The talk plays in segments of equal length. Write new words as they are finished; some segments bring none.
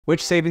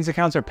Which savings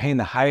accounts are paying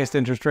the highest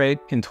interest rate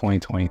in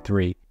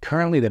 2023?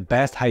 Currently, the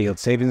best high-yield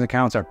savings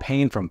accounts are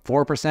paying from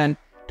 4%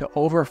 to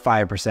over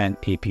 5%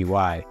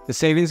 APY. The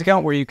savings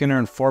account where you can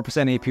earn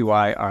 4%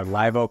 APY are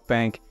Live Oak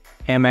Bank,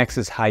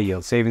 Amex's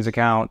high-yield savings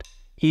account,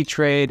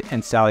 E-Trade,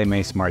 and Sallie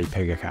Mae Smarty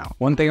Pig account.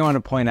 One thing I want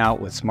to point out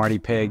with Smarty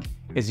Pig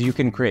is you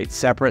can create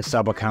separate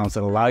sub-accounts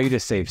that allow you to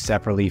save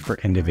separately for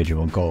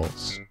individual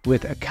goals.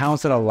 With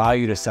accounts that allow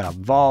you to set up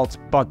vaults,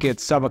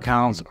 buckets,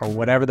 sub-accounts, or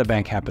whatever the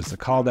bank happens to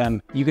call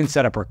them, you can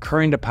set up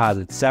recurring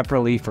deposits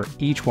separately for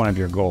each one of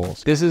your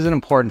goals. This is an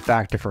important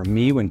factor for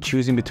me when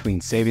choosing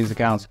between savings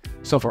accounts,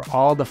 so for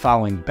all the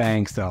following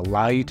banks that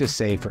allow you to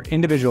save for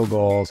individual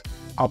goals,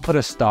 I'll put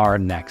a star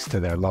next to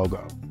their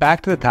logo.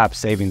 Back to the top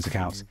savings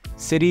accounts.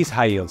 Citi's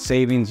High Yield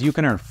Savings, you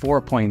can earn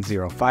 4.05%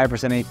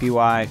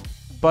 APY,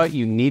 but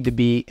you need to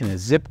be in a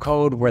zip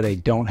code where they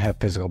don't have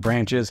physical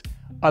branches.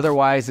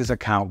 Otherwise, this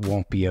account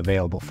won't be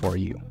available for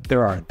you.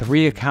 There are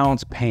 3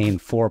 accounts paying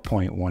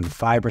 4.15%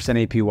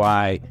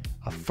 APY,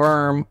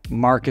 Affirm,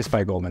 Marcus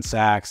by Goldman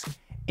Sachs,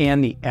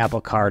 and the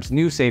Apple Card's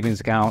new savings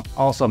account,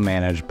 also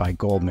managed by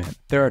Goldman.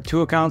 There are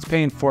 2 accounts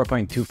paying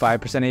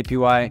 4.25%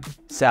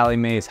 APY, Sallie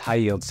Mae's High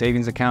Yield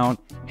Savings account,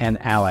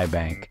 and Ally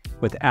Bank.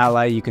 With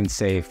Ally, you can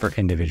save for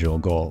individual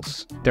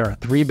goals. There are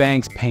 3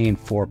 banks paying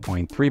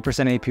 4.3%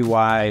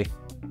 APY,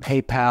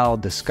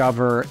 PayPal,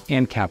 Discover,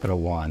 and Capital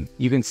One.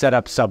 You can set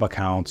up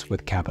sub-accounts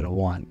with Capital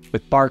One.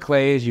 With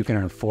Barclays, you can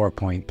earn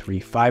 4.35%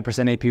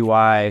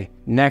 APY.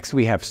 Next,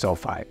 we have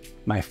SoFi,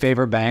 my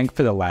favorite bank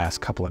for the last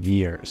couple of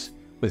years.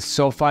 With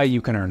SoFi,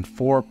 you can earn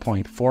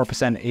 4.4%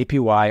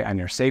 APY on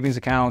your savings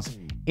accounts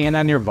and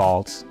on your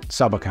vaults,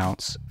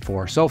 sub-accounts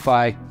for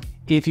SoFi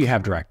if you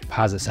have direct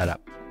deposit set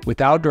up.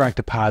 Without direct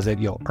deposit,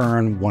 you'll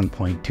earn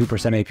 1.2%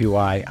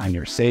 APY on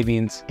your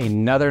savings.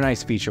 Another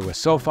nice feature with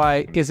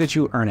SoFi is that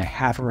you earn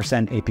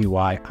 0.5%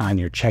 APY on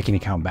your checking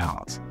account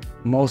balance.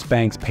 Most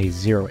banks pay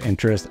 0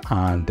 interest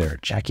on their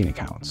checking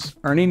accounts.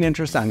 Earning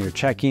interest on your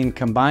checking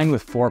combined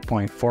with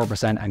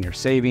 4.4% on your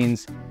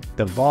savings,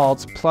 the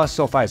vaults, plus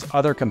SoFi's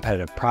other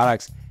competitive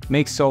products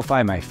makes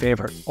SoFi my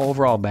favorite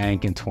overall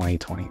bank in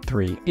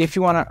 2023. If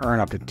you want to earn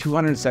up to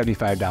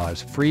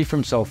 $275 free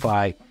from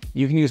SoFi,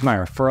 you can use my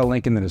referral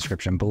link in the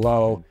description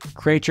below,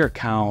 create your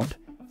account,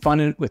 fund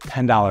it with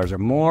 $10 or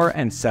more,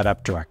 and set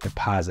up direct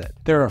deposit.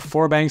 There are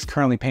 4 banks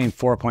currently paying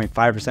 4.5%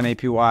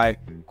 APY,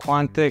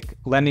 Quantic,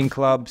 Lending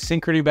Club,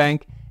 Synchrony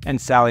Bank, and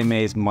Sallie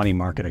Mae's money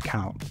market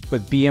account.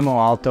 With BMO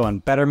Alto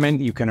and Betterment,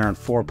 you can earn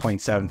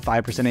 4.75%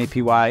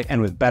 APY, and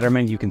with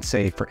Betterment, you can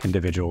save for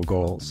individual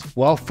goals.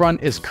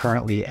 Wealthfront is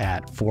currently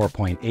at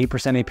 4.8%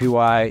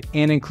 APY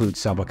and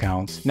includes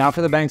sub-accounts. Now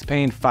for the banks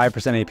paying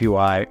 5%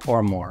 APY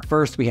or more.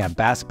 First, we have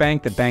Bask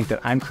Bank, the bank that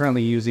I'm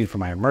currently using for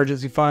my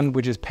emergency fund,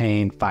 which is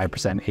paying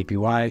 5%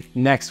 APY.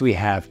 Next, we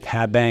have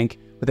Tab Bank,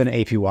 with an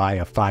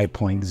APY of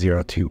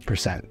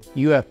 5.02%.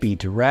 UFB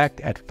Direct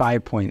at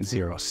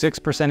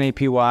 5.06%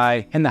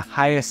 APY, and the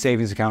highest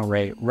savings account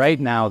rate right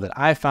now that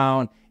I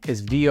found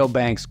is VO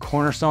Bank's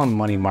Cornerstone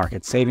Money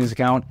Market Savings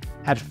Account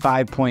at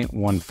 5.15%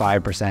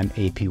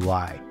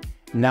 APY.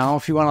 Now,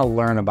 if you want to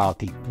learn about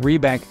the 3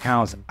 bank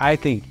accounts I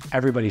think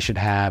everybody should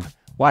have,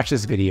 watch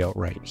this video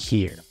right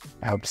here.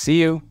 I hope to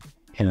see you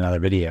in another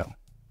video.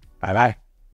 Bye-bye.